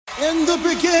In the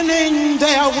beginning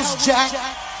there was Jack,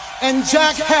 and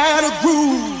Jack had a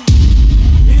groove.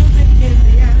 Music is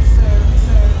the answer.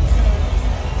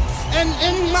 And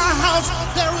in my house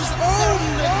there is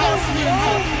only house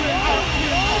music.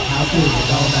 House music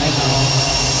all night long.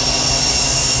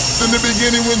 In the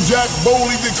beginning when Jack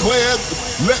boldly declared,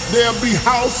 "Let there be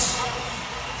house,"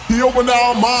 he opened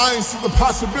our minds to the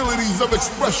possibilities of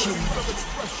expression.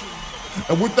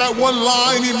 And with that one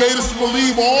line, he made us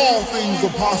believe all things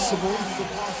are possible,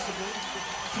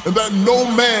 and that no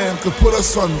man could put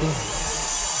us under.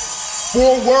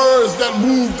 4 words that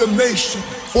moved the nation,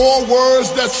 4 words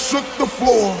that shook the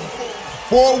floor,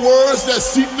 4 words that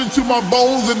seeped into my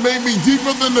bones and made me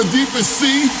deeper than the deepest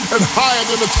sea and higher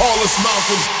than the tallest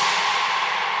mountain.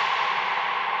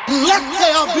 Let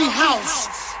there be house,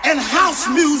 and house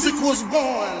music was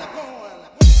born.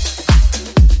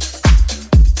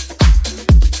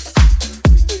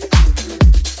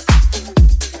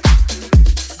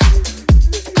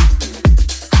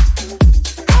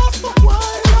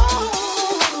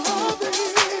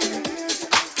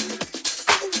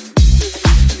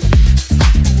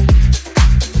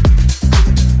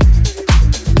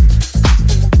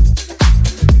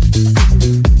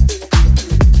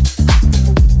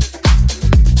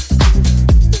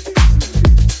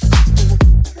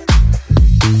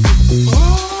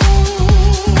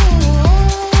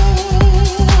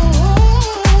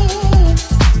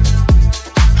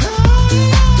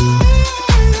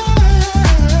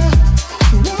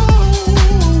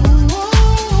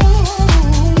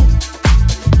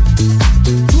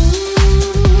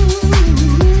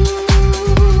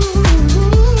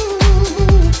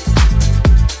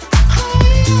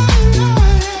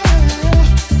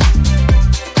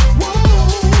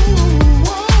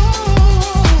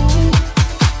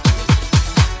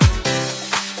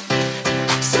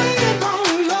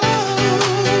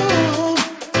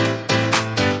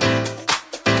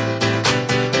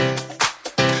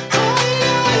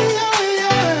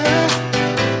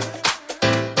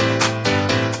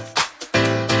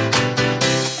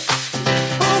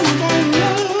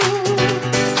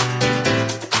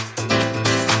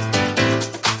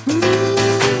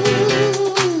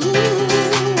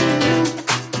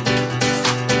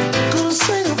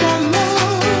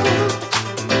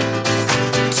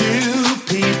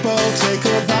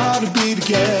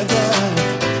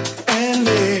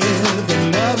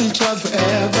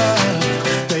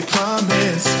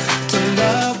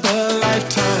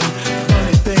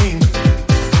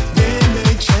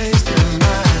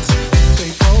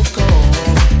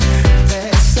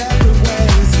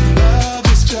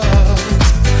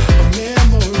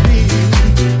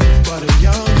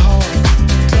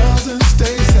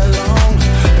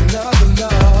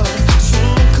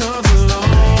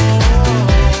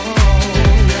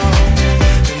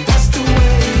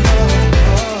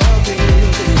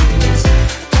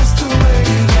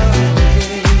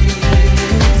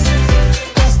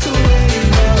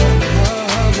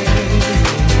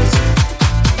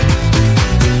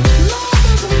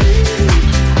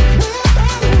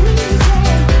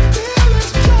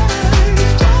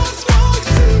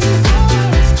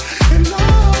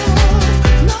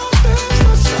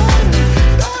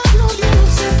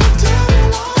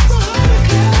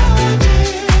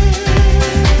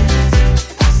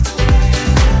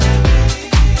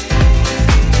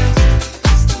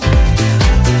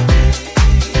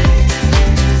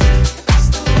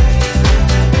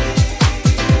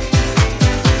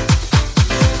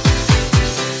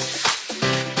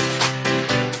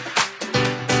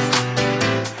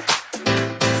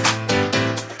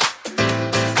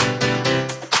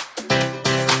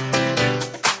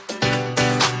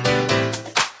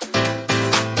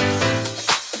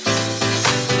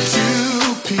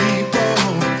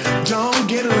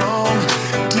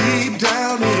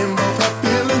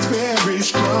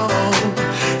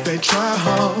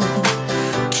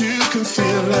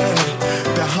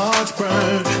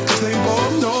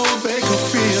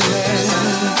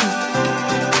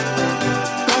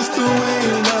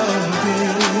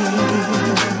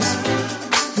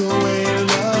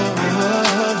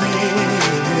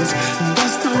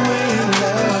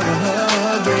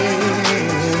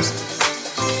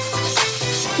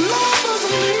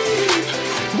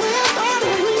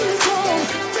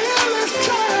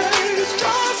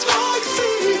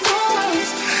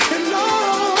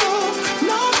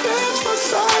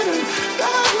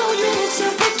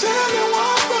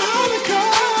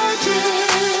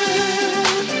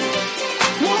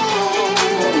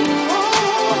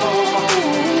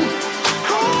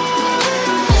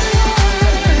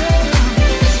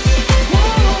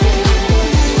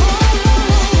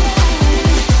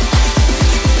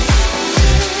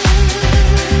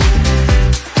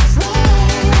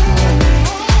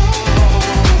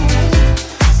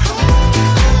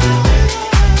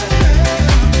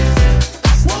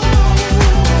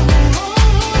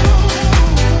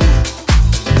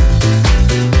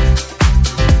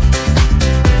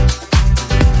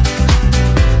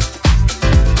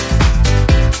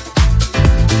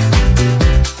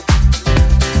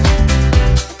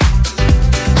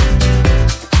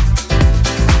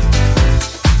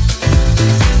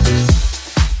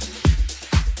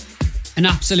 An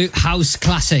absolute house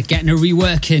classic, getting a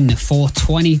reworking for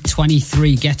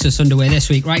 2023 gets us underway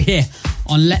this week right here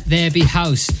on Let There Be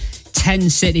House. 10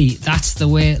 City, That's the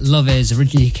Way Love Is,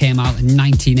 originally came out in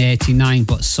 1989,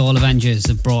 but Soul Avengers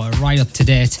have brought it right up to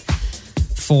date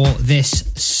for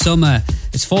this summer.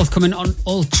 It's forthcoming on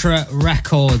Ultra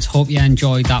Records. Hope you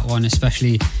enjoyed that one,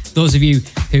 especially those of you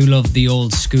who love the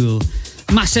old school.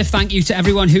 Massive thank you to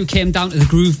everyone who came down to the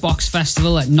Groovebox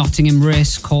Festival at Nottingham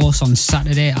Racecourse on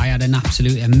Saturday. I had an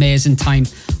absolutely amazing time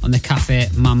on the Cafe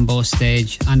Mambo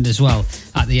stage and as well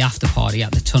at the after party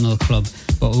at the Tunnel Club.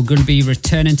 But we're going to be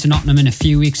returning to Nottingham in a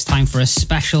few weeks' time for a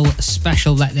special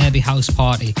Let There Be House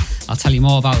party. I'll tell you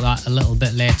more about that a little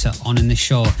bit later on in the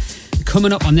show.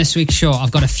 Coming up on this week's show,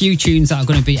 I've got a few tunes that are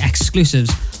going to be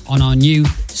exclusives on our new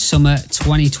Summer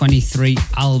 2023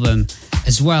 album,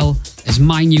 as well as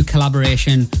my new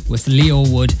collaboration with Leo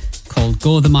Wood called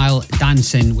Go the Mile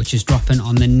Dancing, which is dropping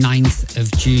on the 9th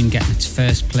of June, getting its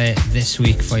first play this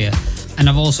week for you. And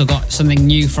I've also got something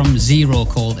new from Zero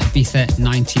called Ibiza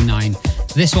 99.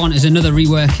 This one is another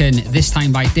reworking, this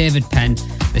time by David Penn.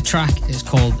 The track is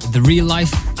called The Real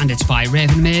Life, and it's by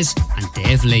Raven Mays and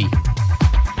Dave Lee.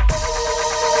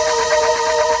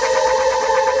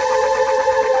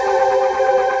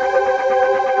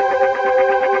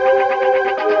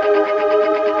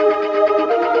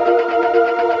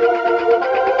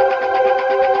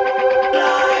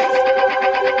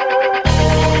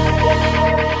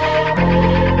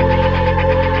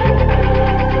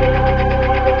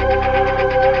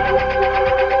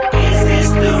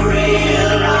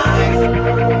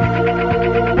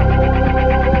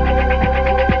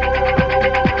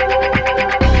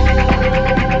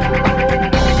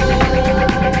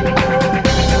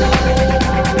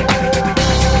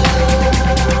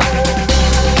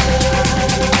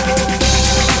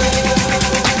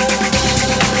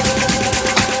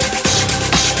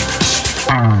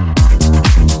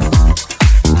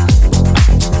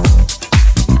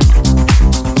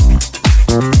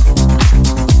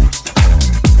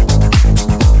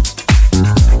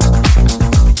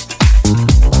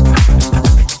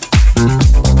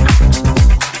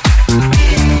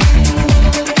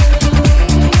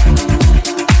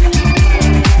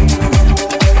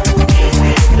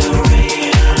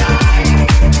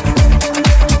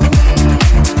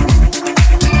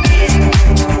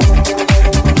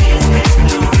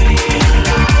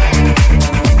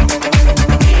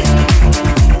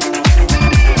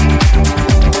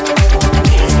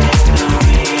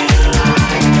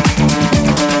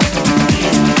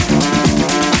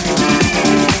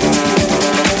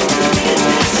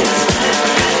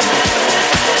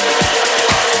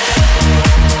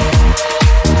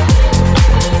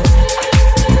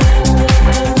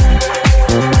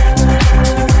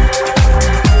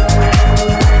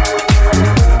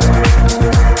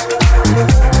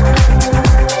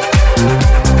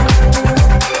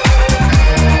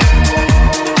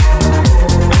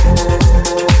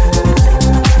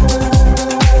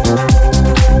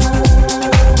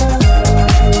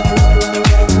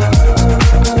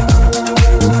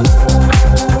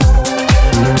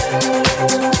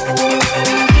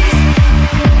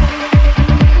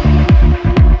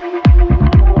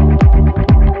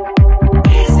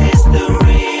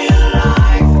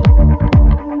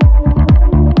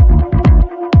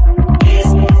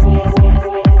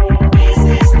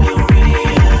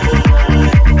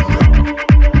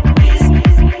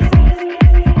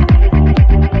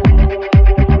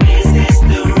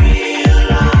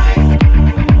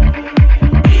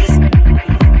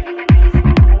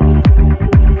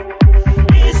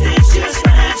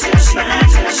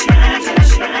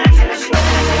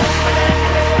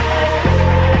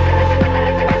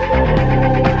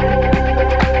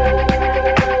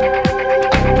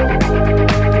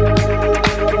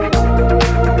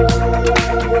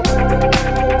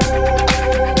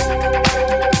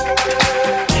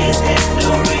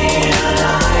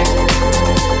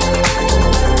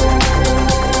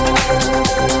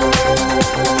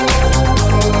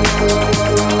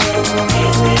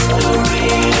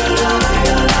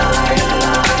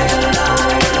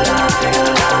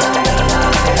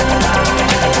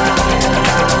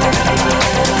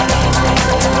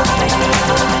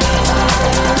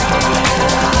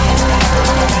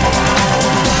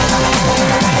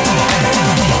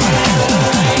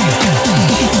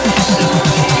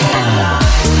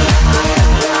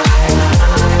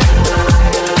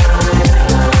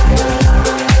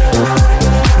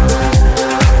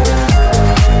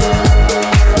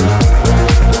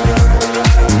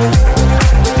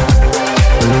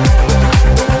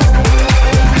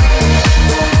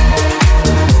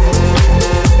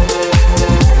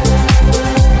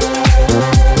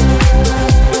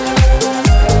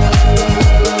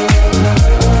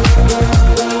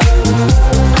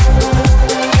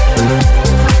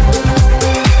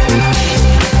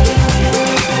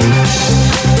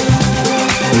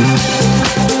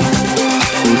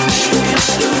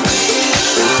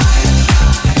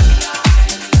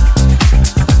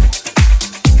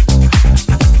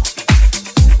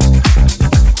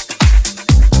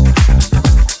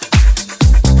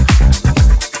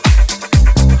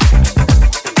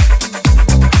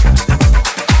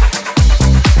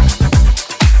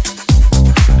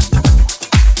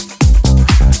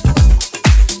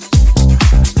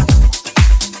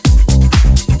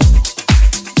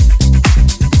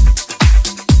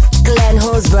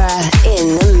 Horsborough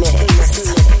in the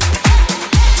mix.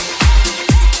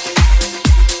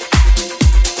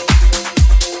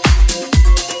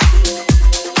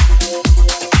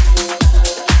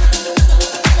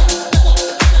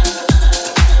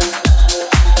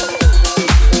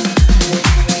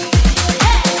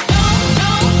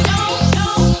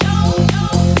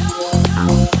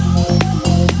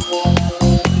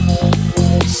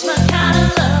 It's my kind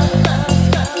of love.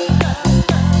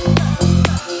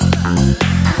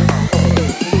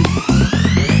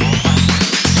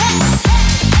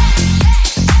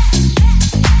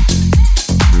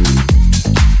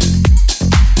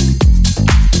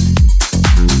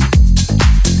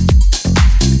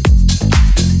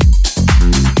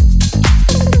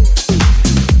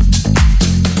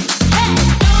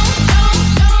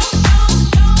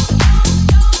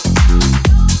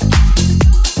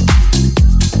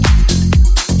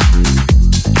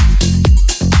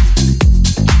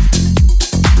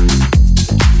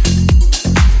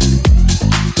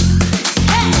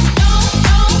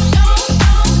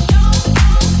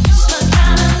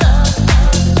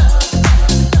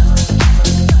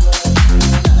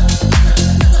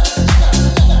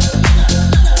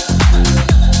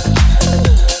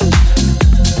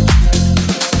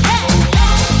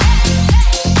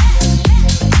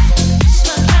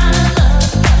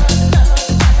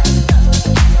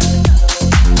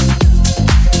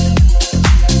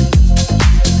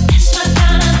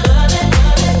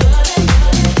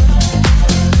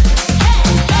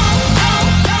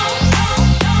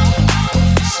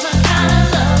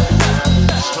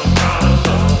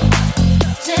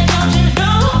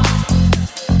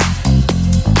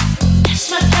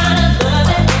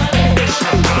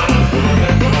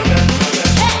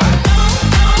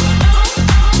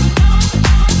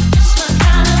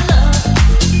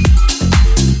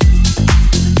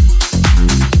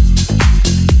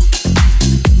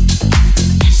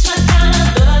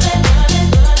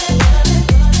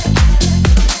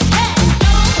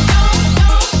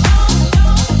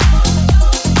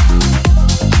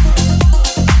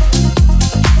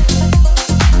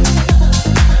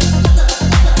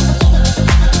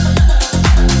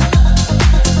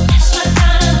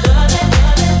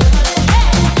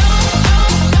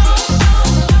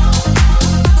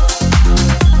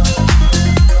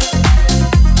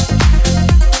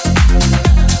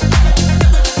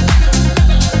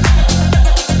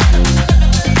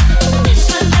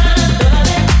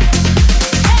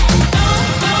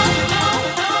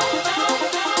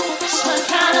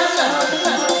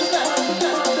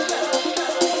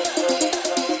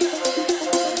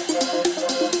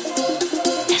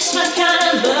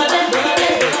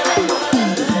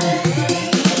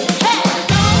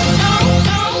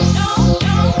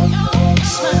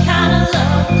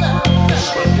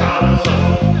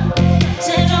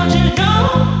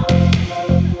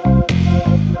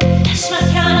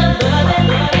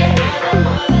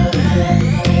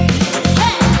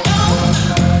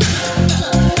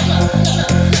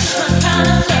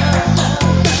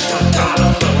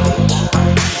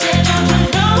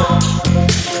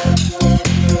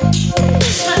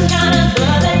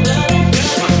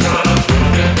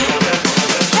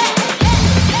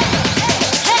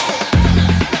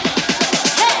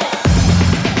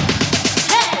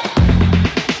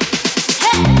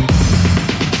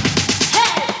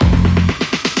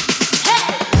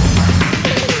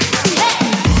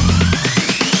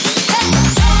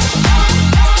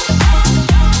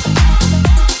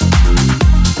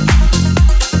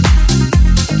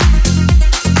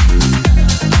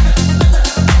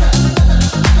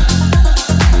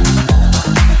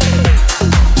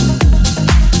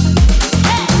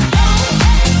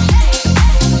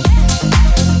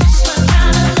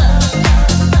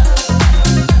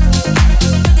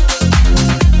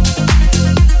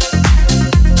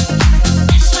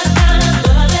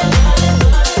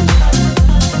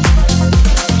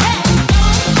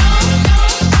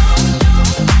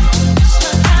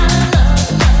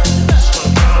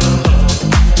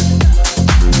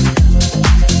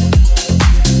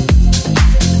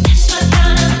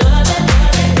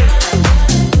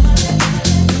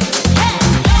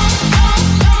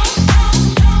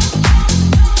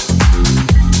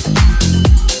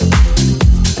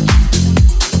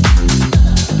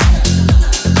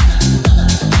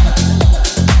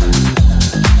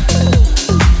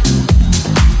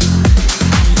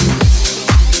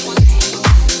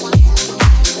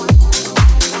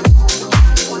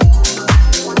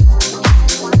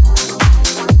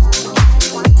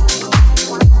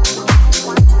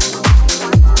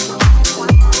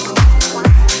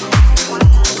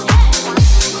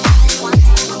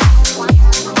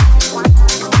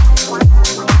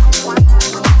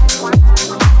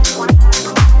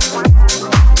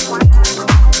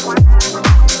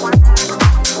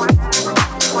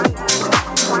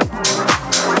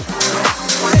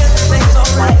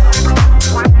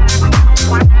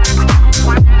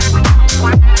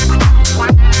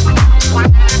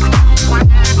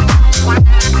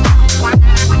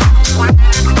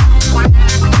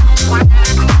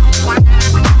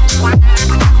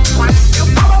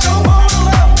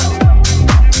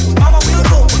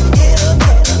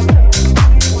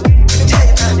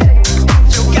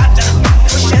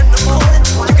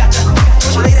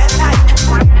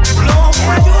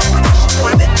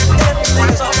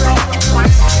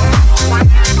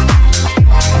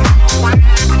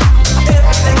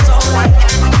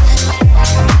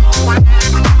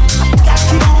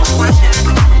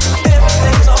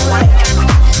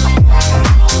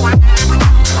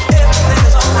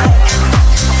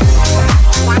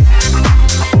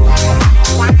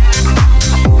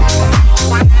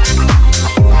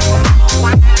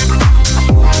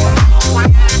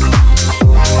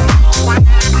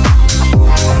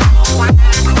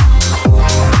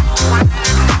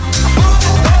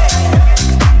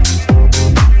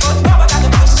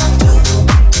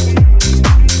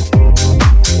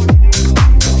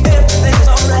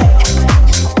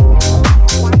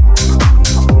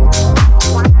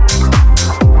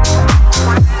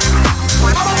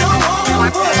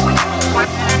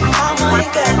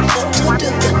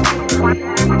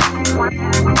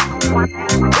 When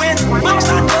mama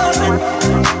start buzzing,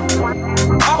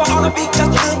 all the beat just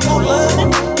a little more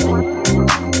loving.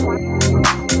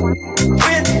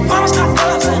 When mama start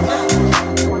buzzing,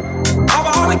 all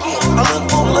the get a little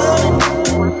more loving.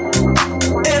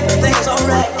 Everything's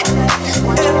alright.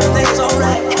 Everything's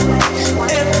alright.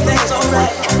 Everything's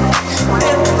alright.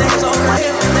 Everything's alright.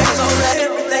 Everything's alright.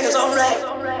 Everything's alright.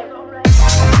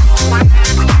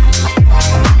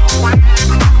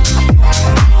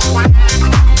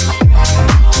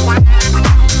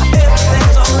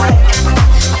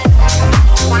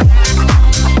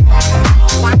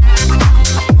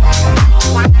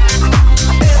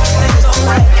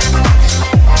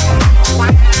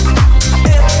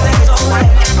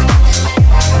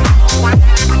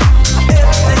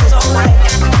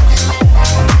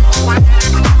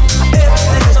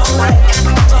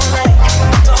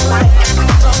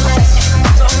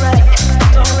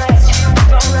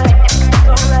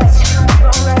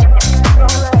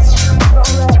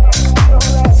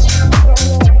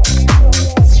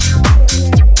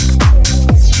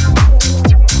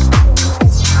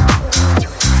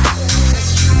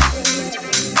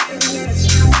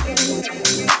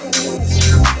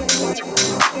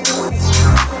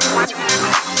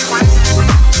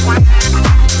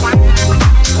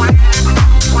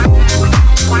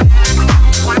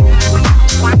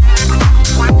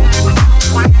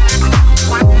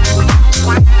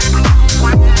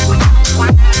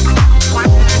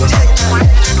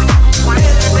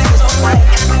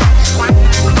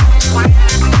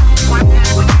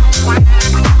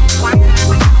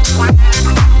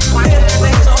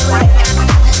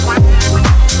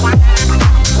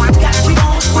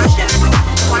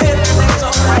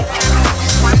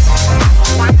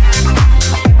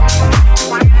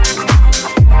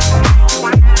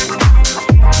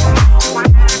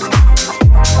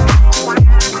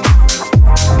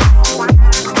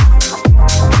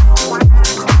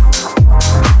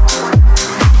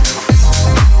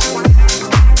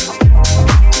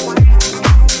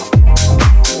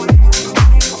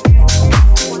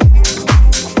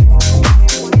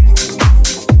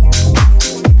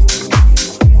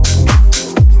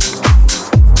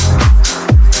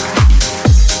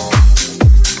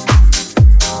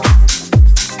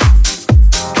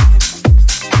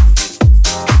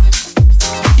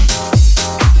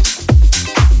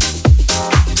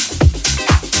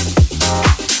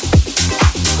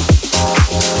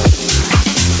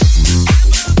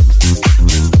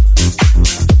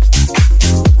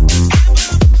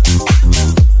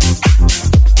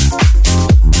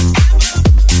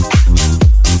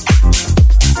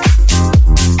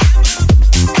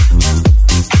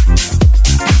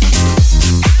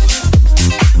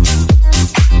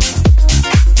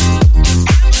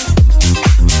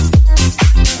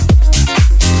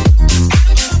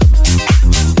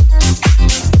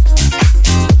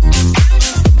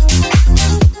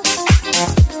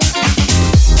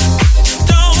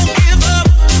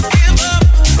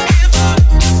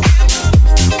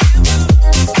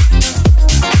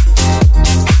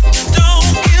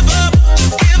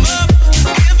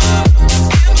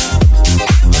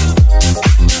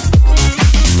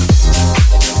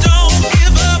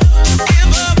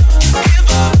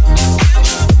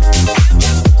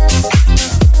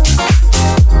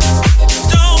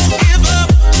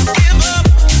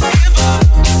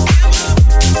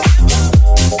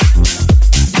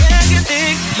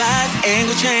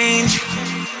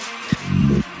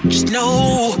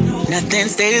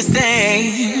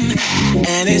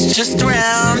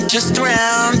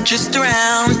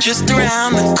 Just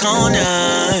around the corner.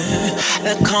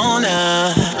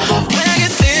 When you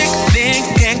think can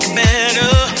get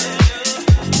better,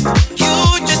 you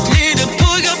just need to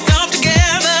pull yourself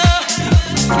together.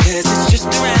 'Cause it's just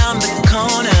around the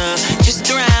corner, just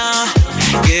around.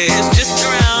 Yeah, it's just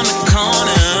around the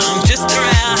corner, just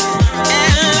around.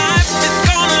 And life is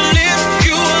gonna lift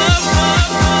you up.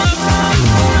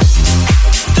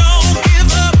 Don't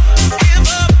give up, give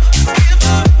up, give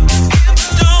up.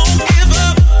 Don't give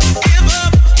up, give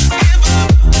up, give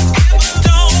up.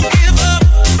 Don't give up,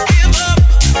 give up.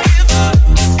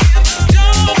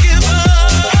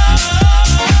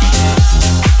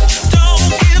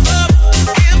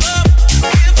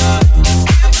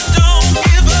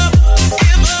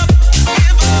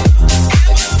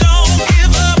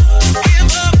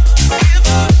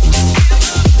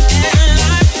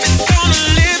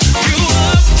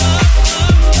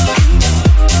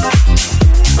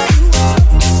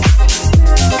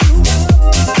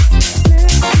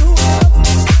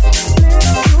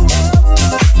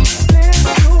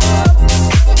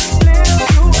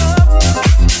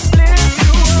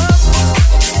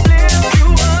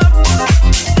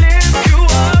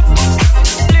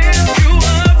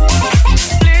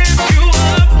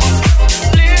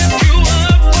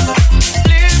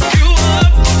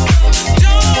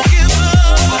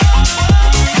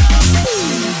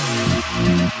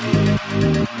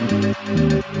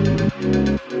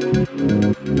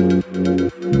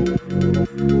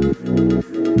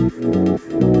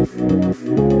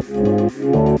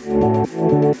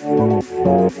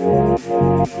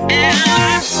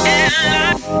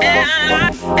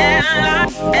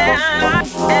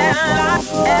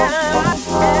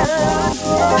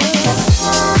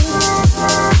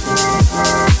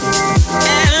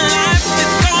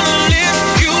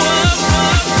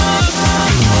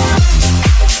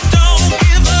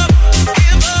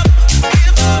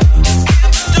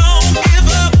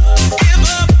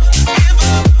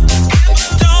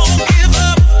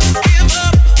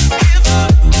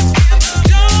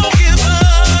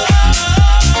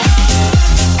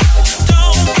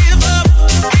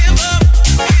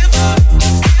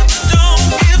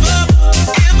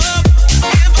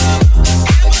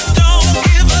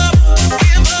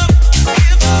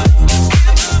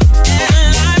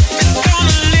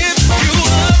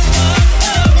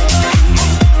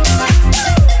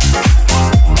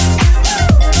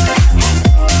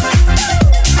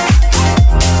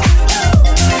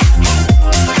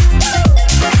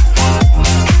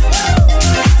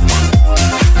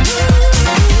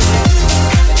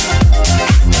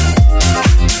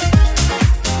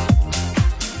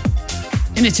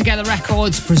 Together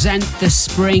Records present the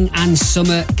Spring and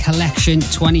Summer Collection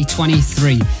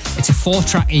 2023. It's a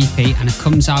 4-track EP and it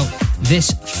comes out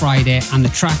this Friday, and the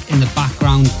track in the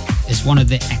background is one of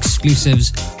the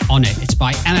exclusives on it. It's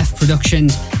by MF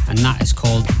Productions and that is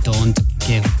called Don't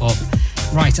Give Up.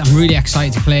 Right, I'm really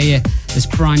excited to play you this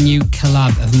brand new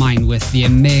collab of mine with the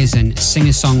amazing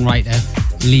singer-songwriter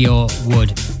Leo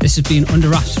Wood. This has been under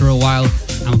wraps for a while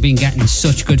and we've been getting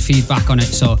such good feedback on it,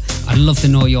 so I'd love to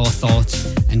know your thoughts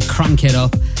and crank it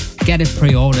up, get it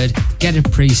pre-ordered, get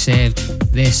it pre-saved.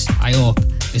 This, I hope,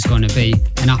 is going to be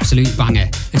an absolute banger.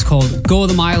 It's called Go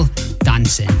the Mile,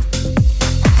 Dancing.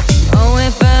 Oh, we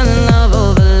fell in love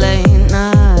over late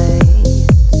nights,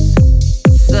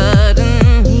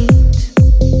 sudden heat.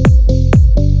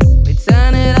 We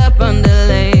turn it up under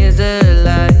laser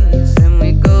lights and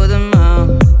we go the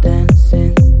mile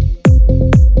dancing.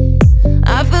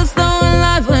 I feel so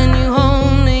alive when you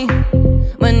hold me,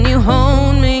 when you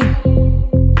hold me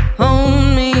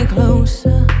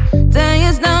closer. 10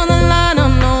 years down the line,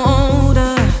 I'm no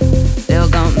older, still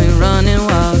got me running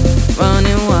wild,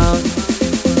 running wild.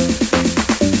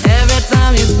 Every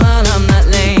time you smile, I'm that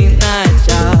late night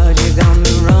child. You got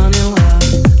me running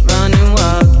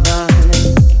wild,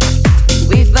 darling.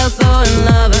 We fell so in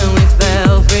love and we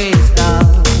fell freestyle.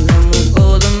 Then we'll go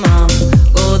the mile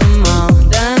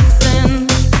dancing.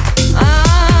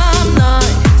 I'm not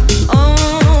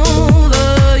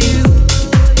over you,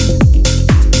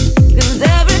 'cause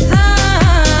every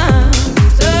time you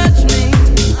touch me,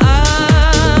 I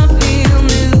feel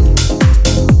new.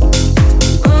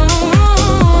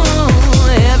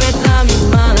 Every time you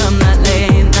smile, I'm that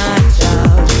late night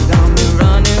child. You got me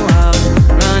running wild,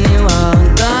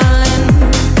 darling.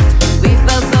 We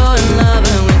fell so in love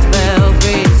and we fell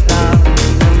freestyle.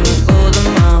 Then we'll go the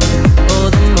mile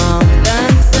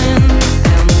dancing.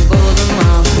 And we'll go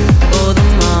the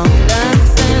mile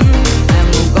dancing. And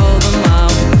we'll go the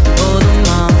mile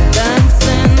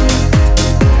dancing.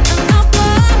 And I'll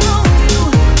follow you.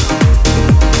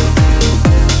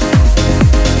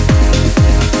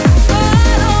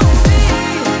 Follow me.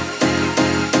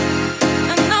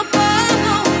 And I'll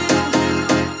follow you.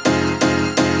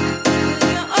 'Cause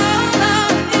you're all I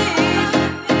need.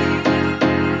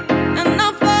 And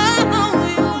I'll follow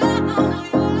you.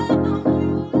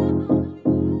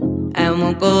 And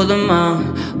we'll go the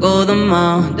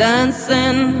mile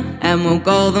dancing. And we'll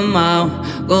go the mile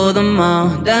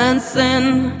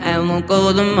dancing. And we'll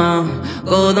go the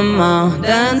mile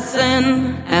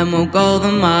dancing. And we'll go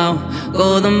the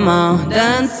mile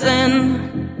dancing.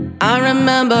 I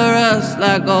remember us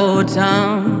like old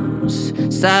times,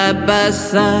 side by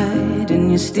side, and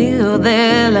you're still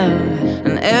there, love.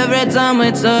 And every time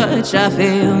we touch, I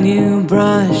feel you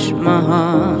brush my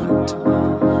heart.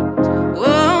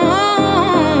 Whoa,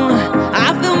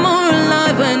 I feel more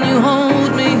alive when you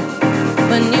hold me,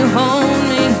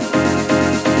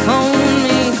 close.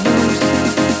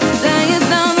 10 years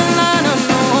down the line, I'm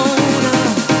no older,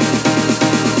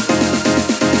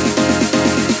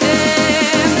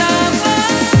 and I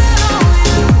follow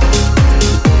you,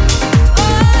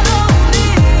 follow me,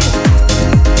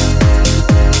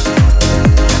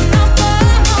 and I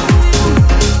follow you.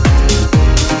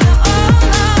 You're all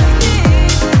I need.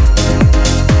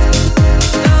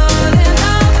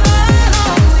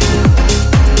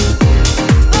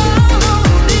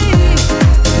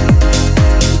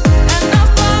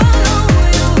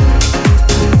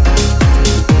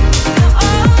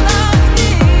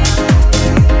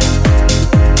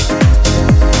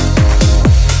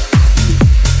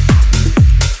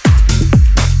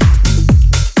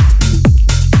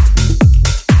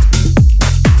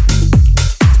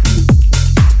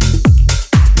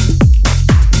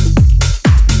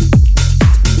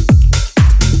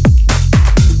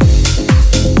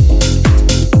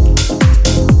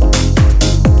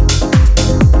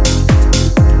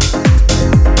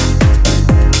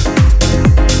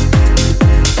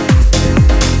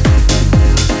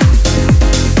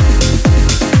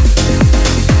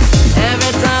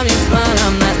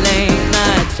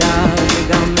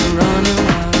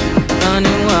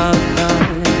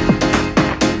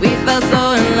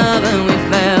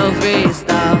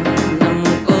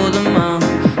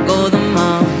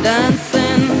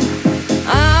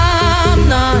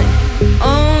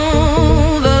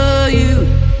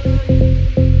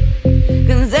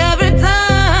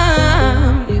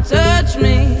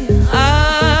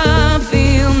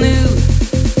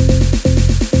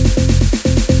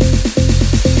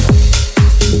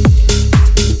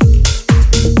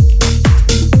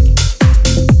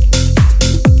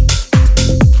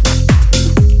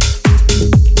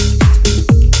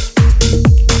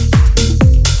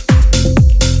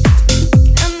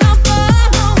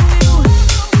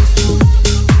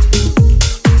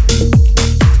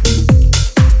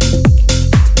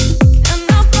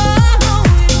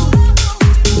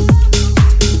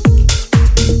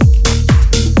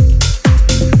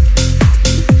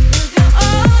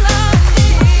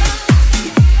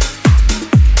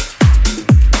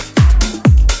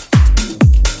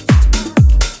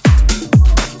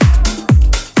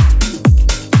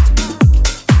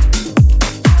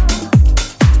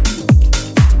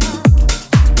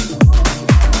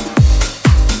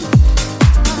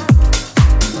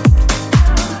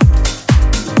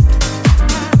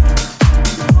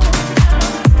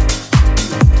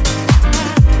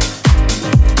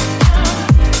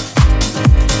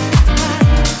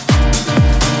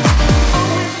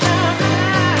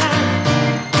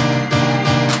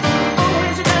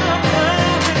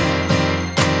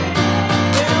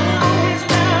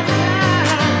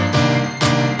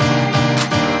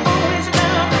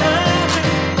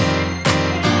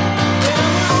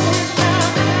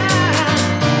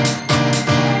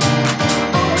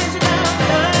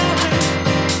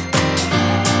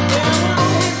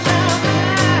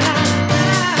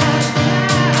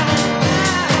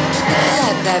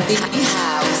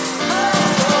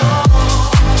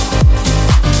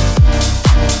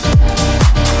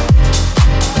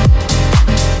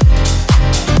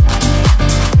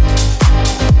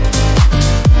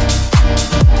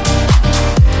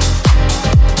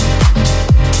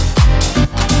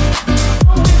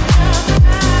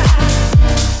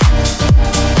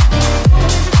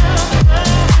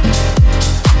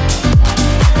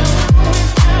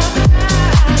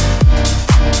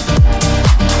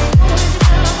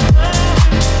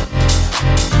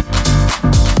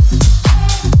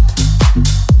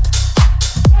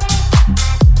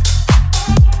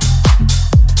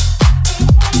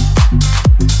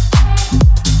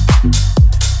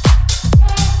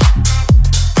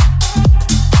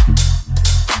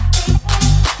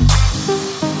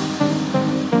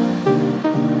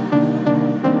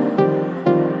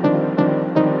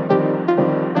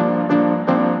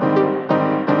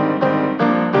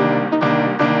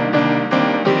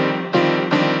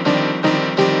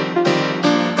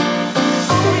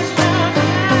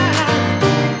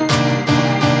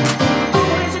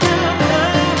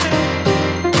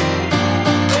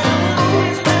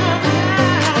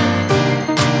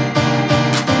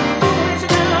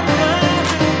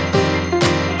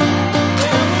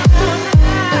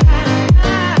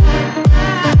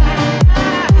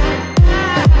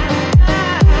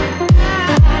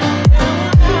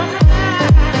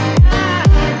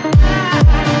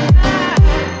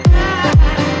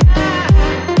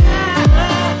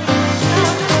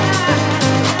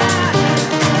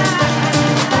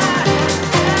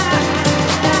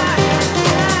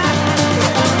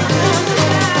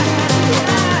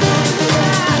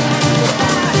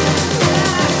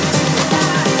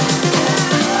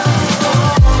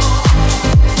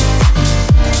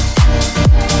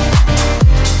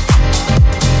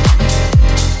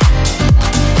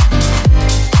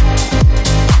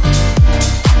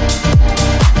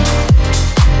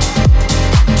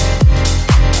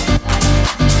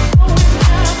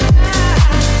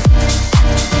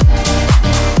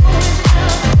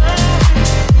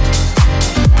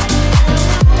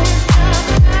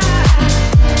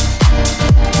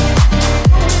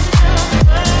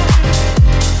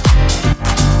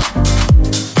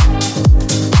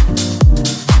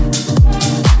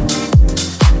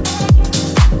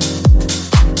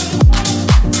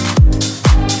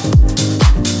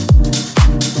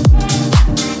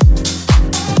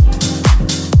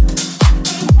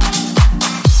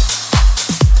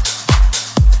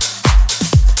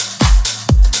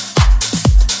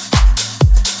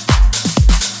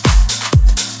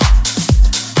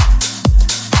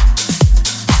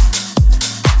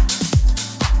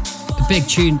 big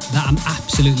tune that I'm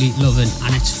absolutely loving,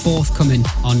 and it's forthcoming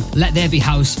on Let There Be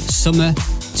House Summer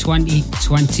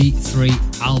 2023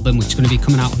 album, which is going to be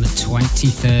coming out on the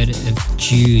 23rd of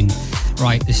June.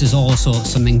 Right, this is also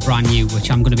something brand new,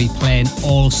 which I'm going to be playing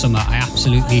all summer. I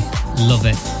absolutely love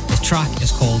it. The track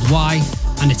is called Why,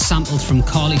 and it's sampled from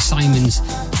Carly Simon's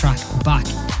track Back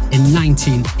in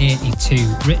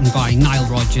 1982, written by Nile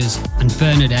Rodgers and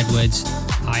Bernard Edwards.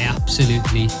 I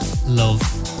absolutely love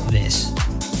this.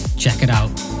 Check it out.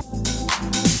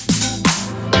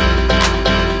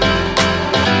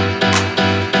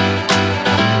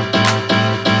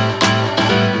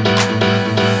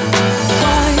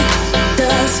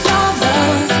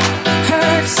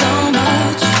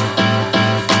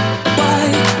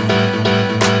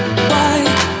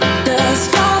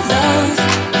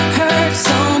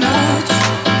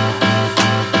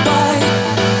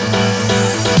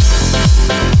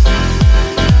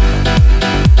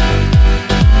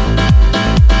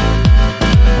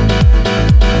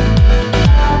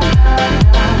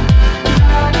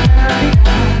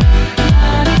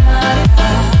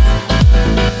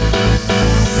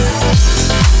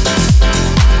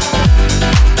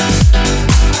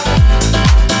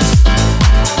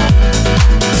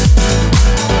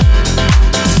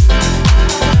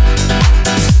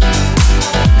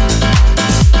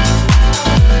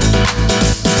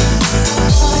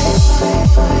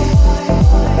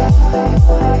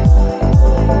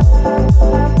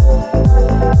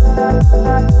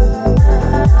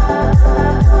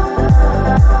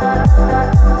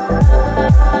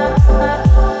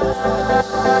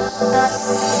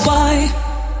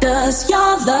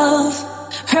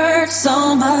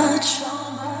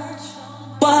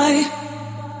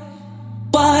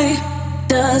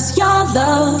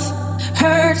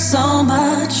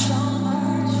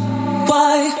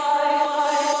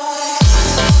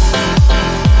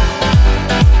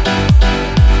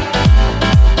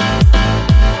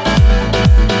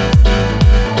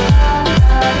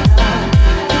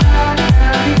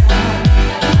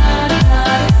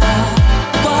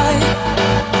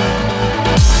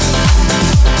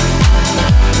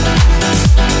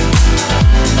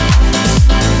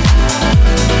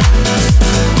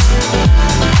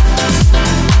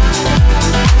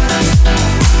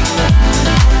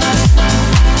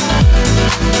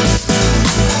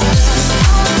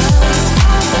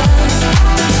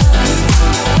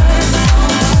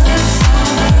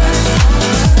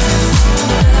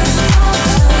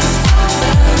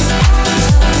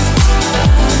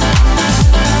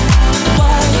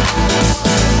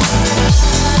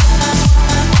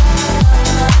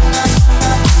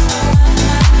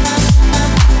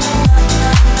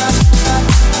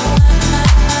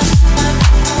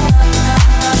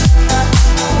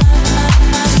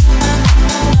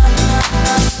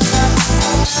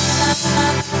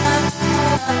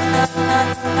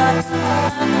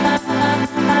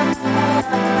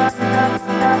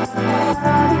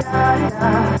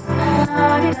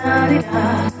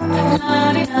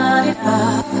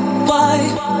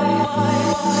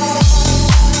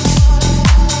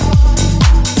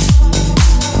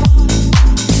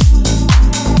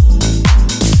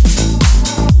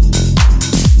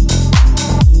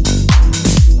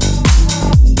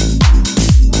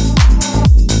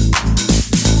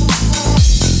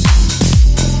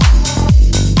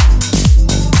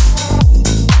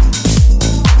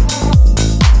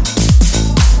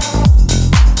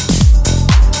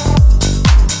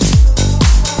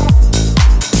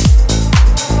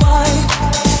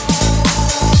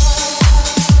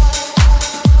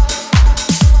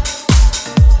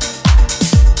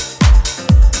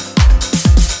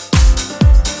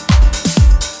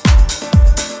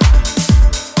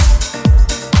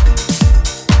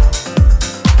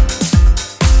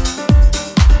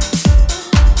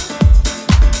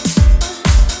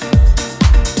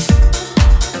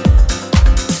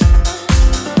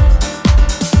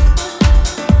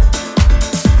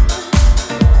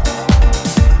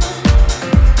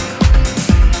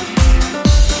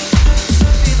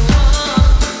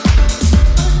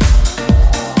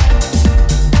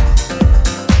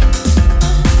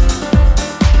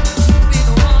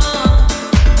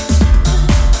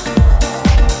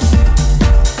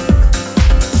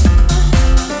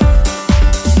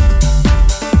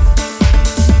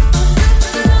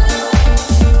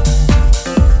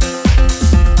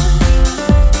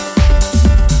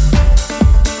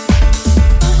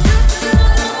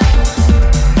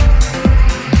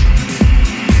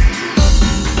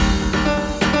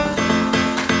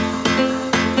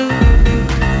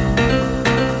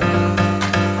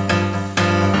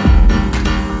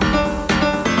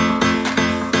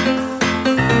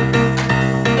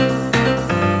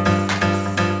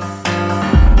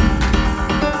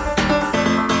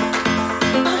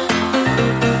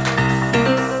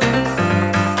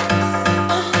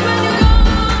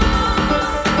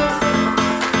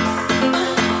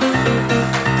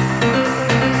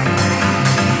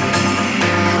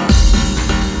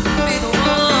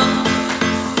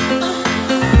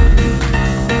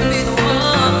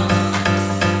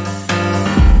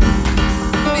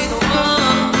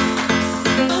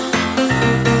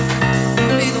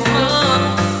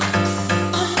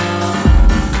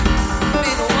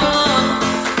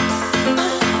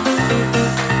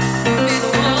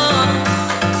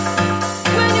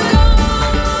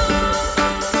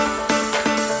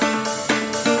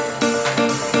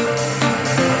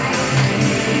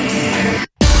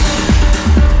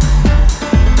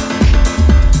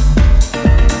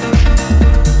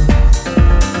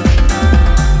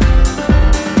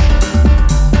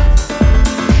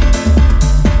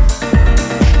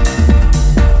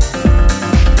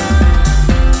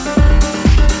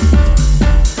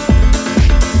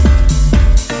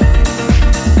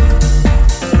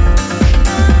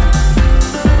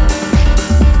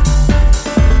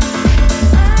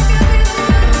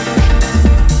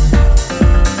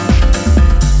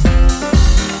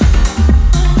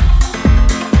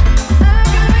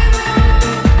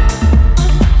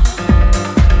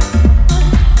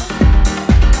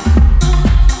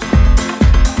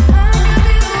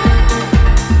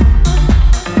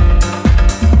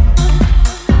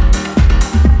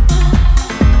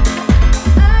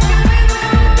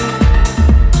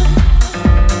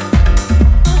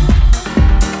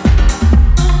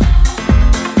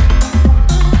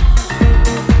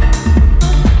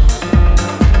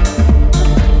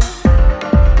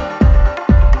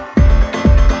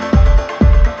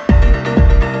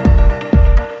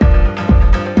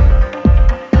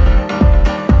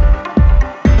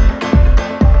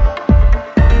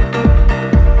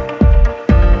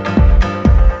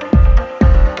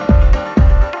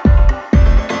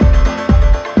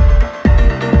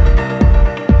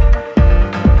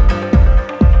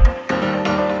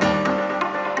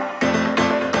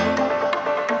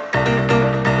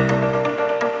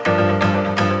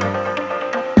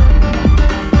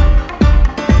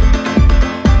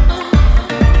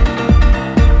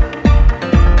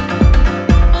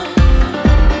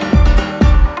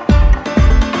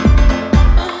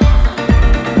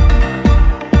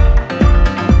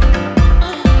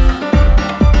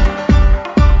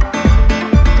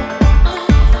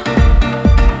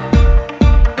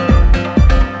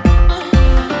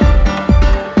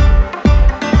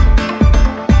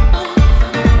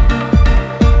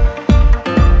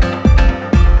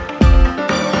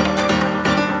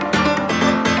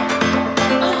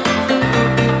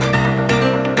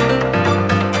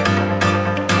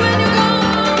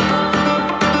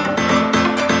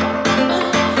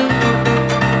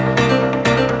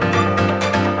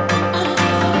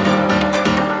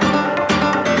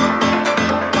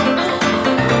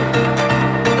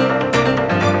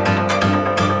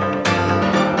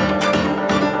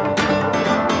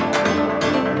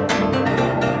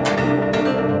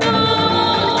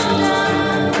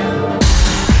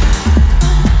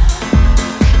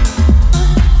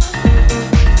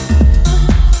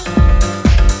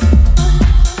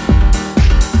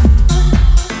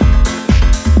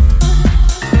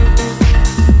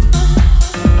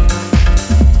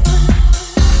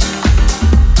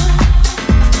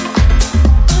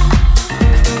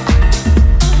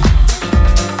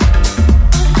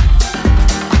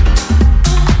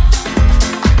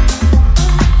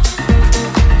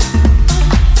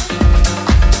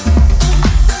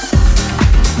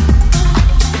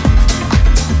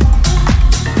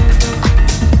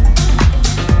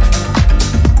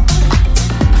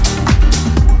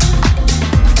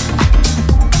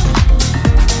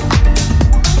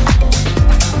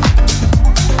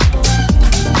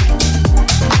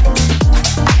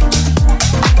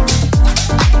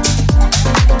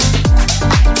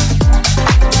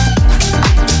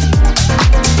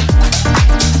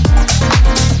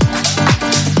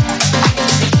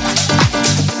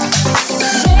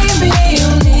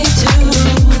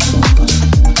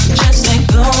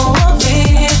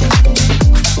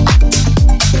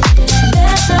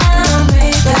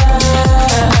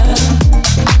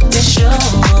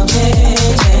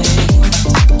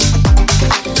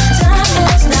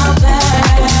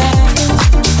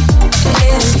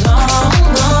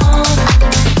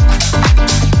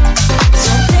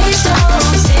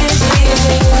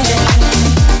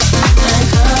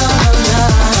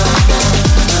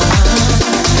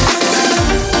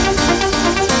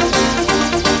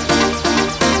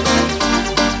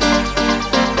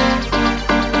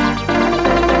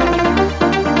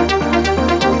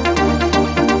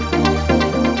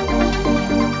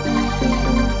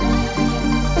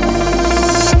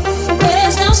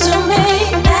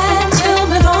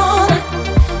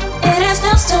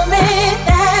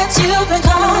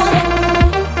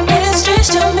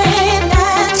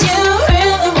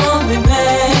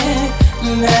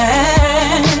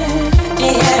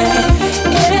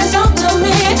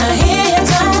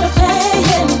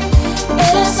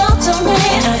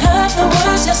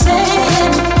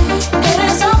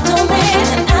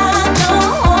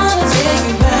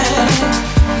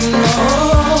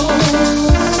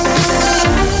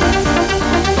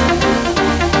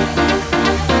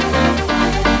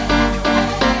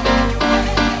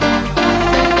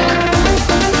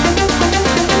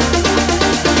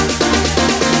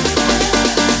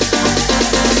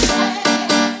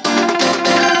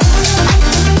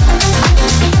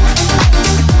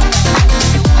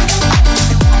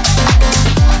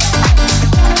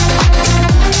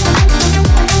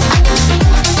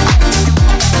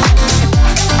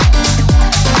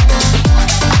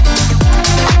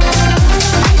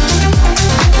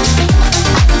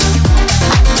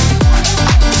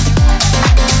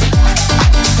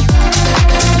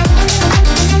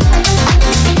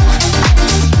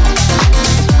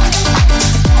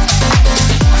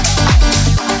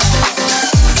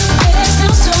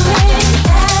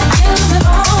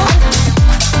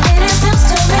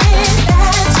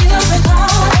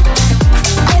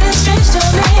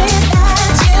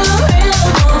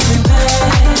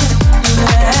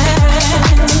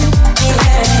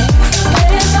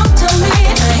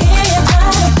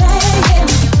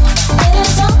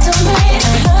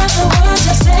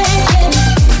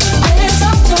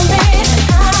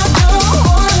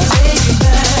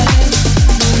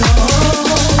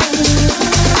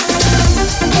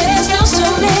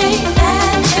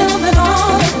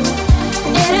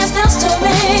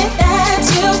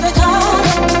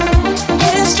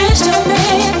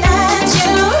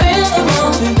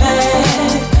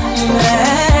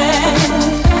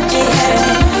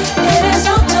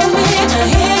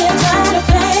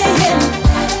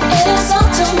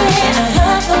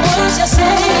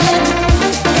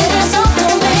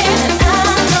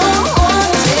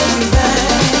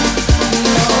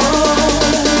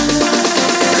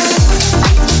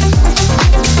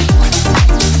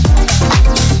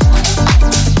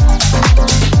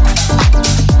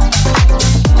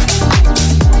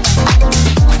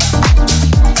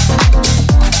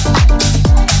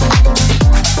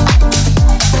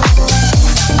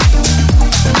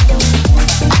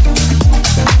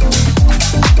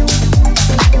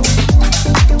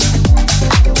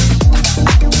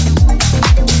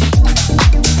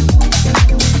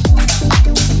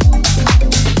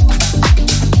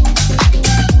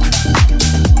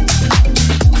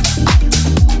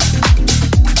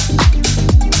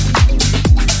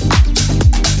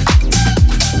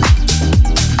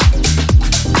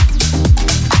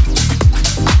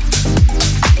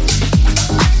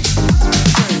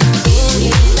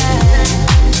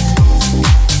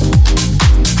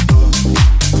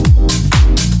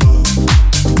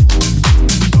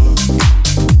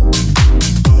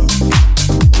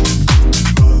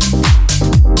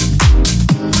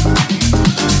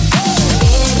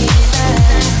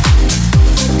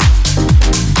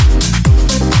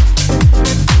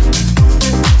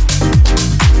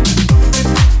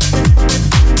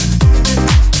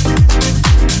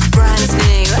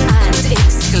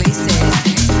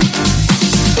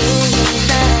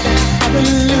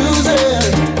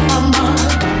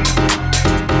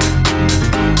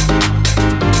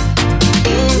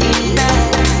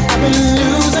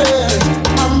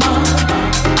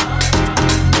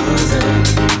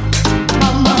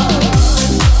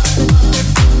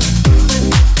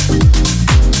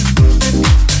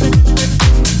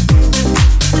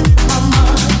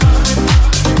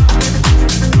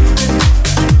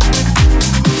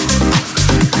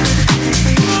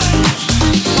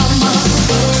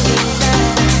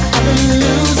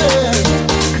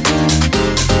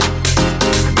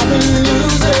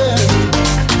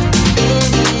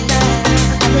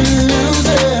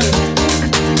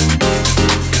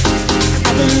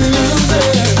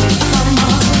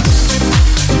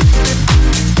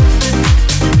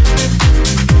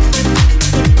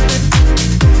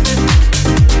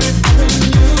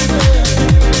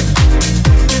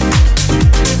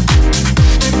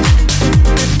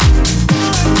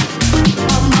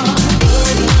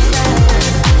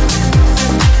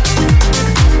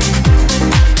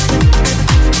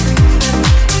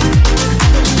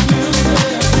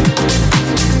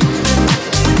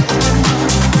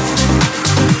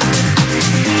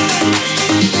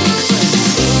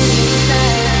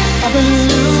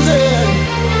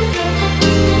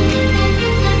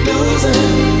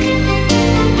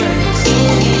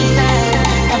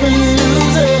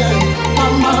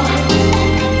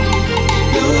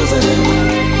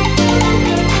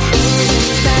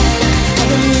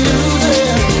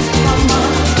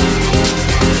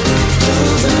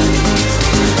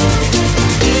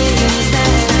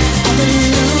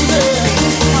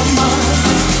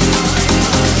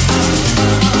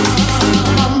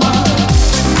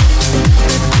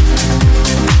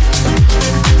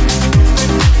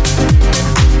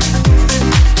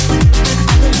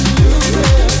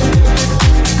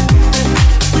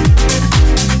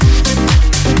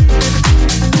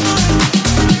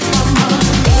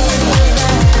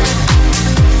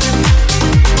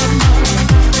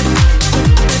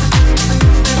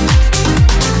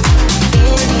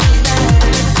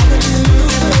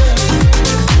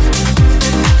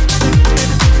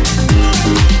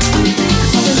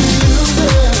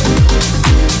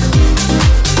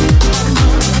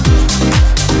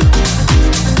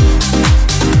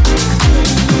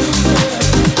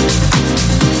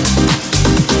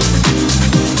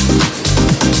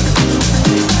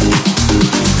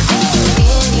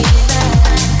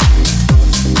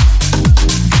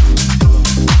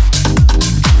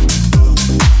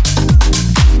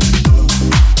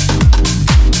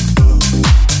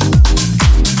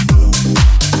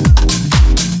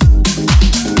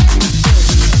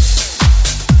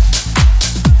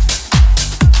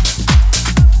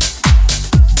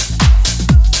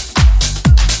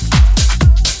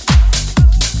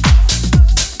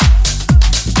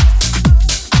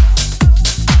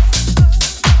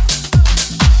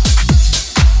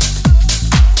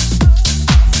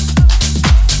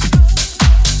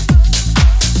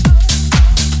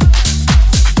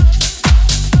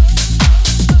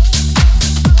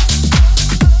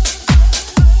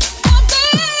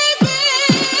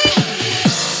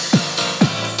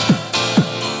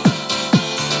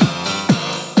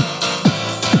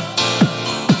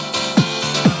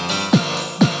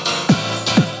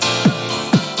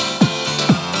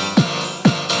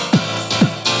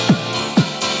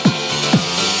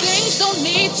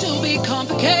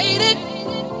 complicated.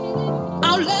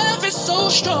 Our love is so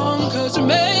strong 'cause we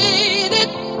made it.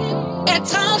 At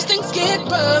times things get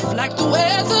rough like the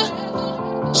weather.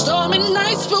 Stormy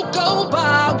nights will go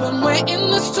by when we're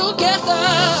in this together.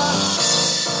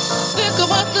 Think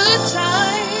about the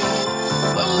time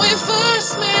when we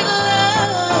first made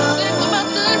love. Think about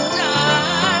the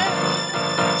time.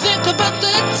 Think about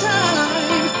the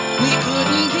time we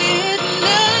couldn't get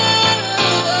enough.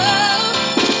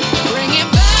 Bring it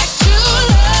back to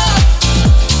love.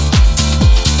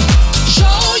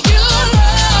 Show you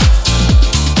love.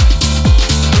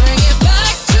 Bring it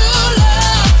back to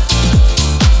love.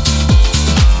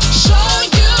 Show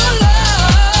you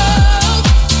love.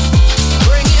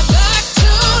 Bring it back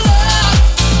to love.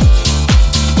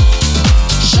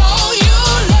 Show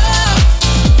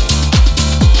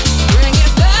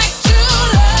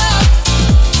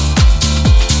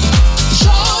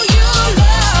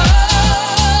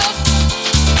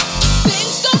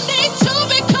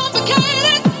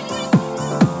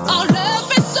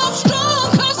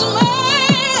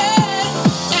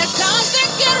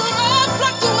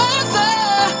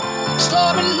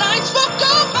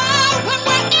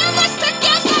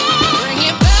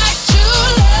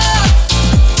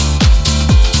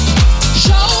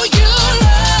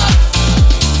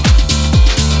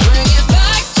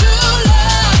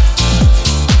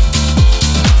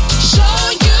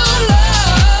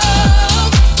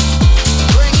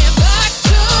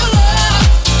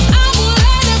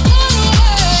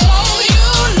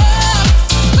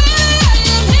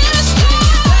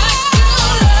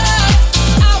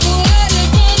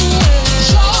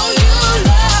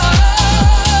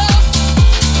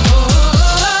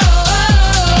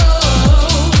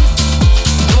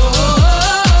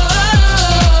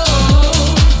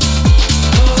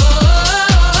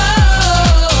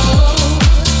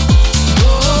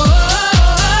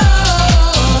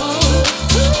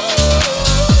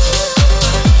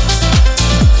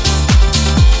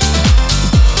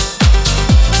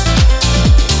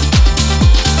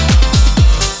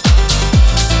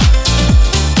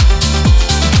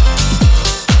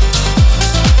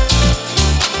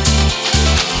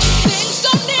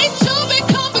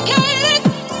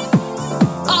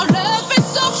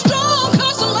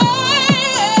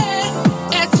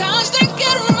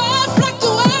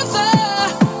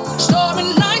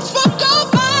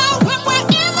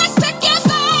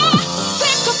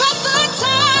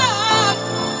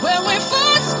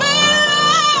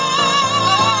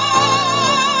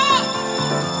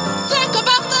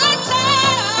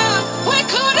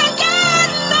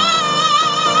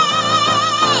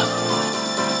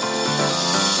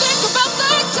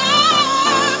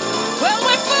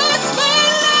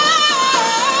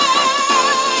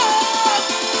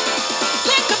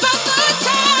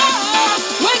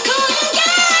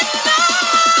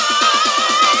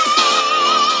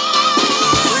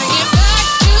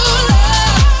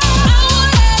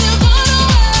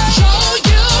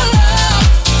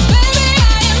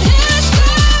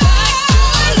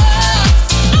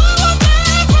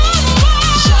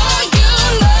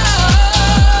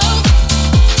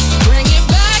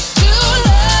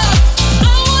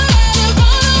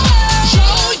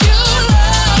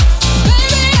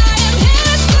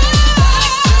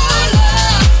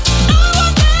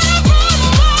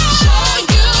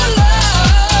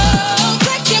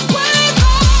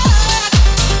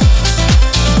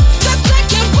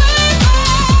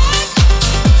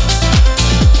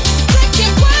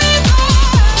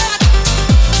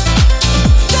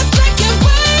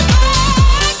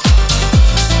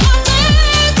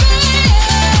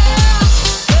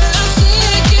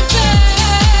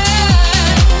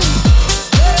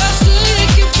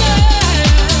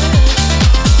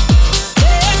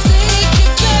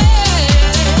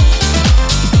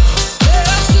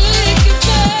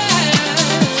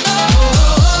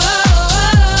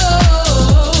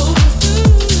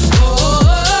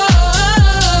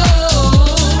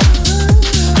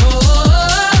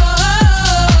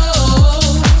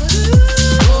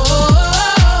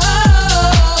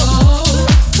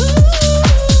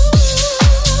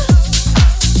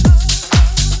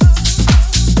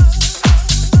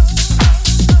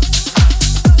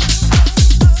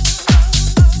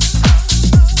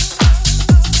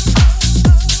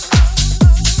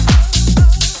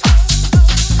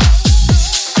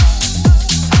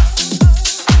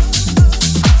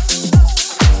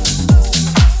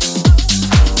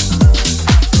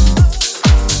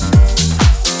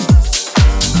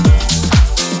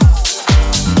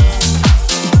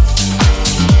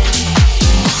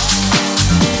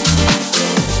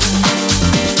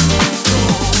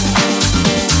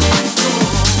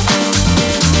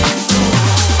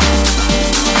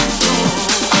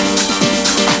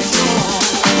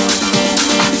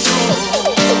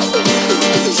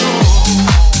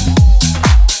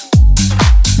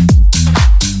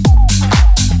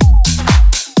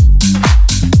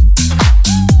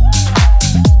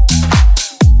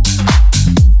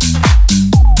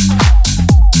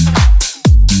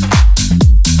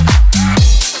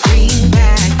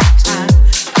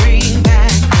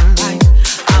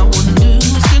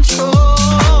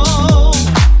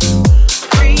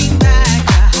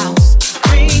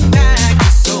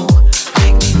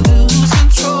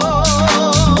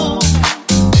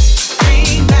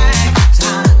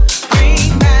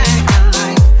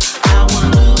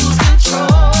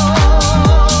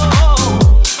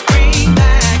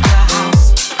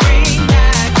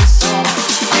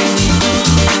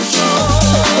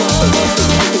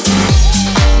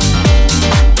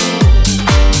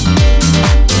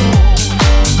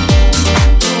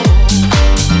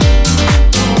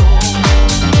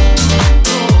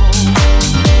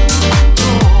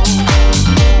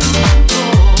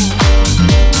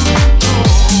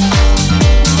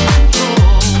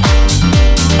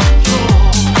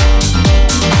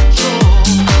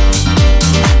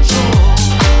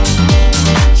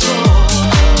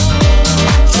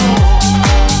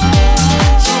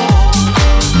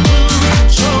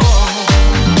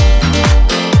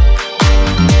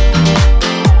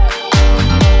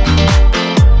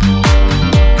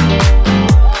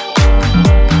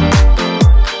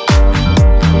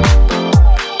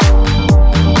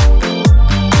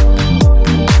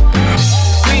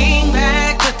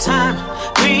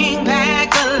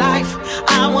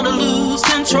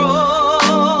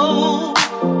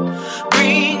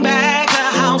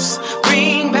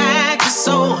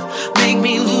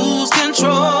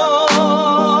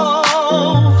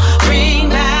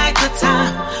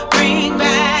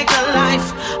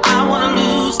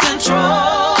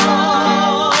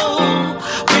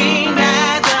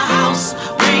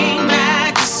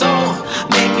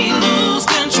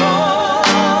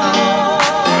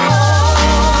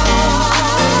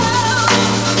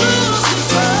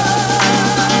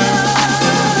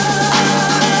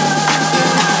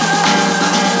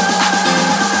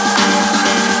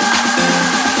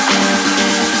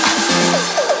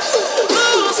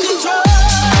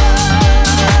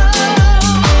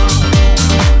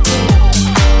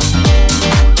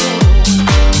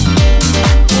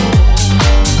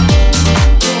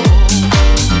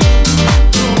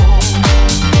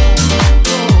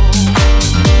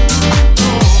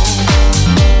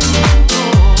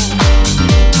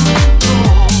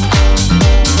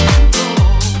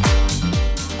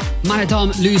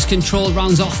Anadom Lose Control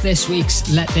rounds off this week's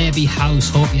Let There Be House.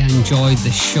 Hope you enjoyed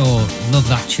the show. Love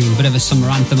that tune. Bit of a summer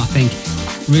anthem, I think.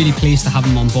 Really pleased to have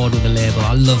him on board with the label.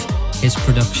 I love his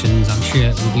productions. I'm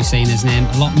sure we'll be saying his name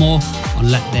a lot more on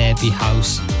Let There Be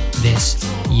House this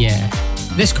year.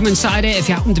 This coming Saturday, if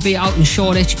you happen to be out in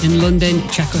Shoreditch in London,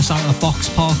 check us out at Box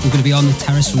Park. We're going to be on the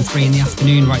terrace from 3 in the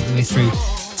afternoon right the way through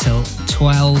till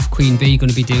 12. Queen Bee going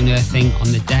to be doing her thing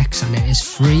on the decks, and it is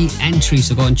free entry,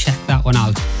 so go and check that one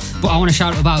out. But I want to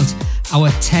shout about our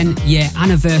 10-year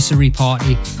anniversary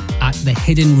party at the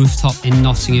Hidden Rooftop in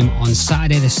Nottingham on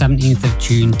Saturday the 17th of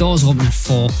June. Doors open at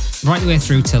 4, right the way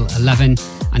through till 11,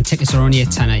 and tickets are only a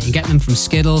tenner. You can get them from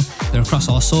Skiddle, they're across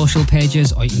our social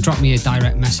pages, or you can drop me a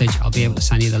direct message. I'll be able to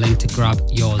send you the link to grab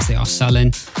yours. They are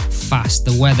selling fast.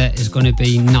 The weather is going to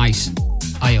be nice,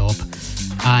 I hope.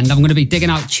 And I'm going to be digging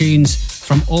out tunes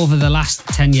from over the last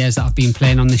 10 years that I've been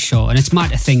playing on this show. And it's mad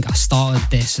to think I started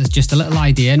this as just a little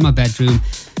idea in my bedroom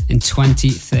in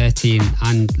 2013.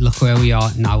 And look where we are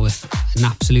now with an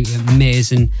absolutely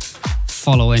amazing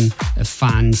following of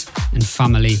fans and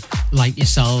family like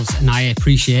yourselves. And I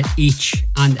appreciate each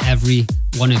and every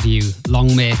one of you.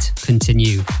 Long may it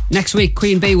continue. Next week,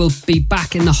 Queen Bee will be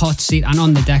back in the hot seat and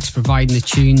on the decks providing the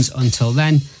tunes. Until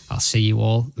then, I'll see you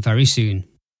all very soon.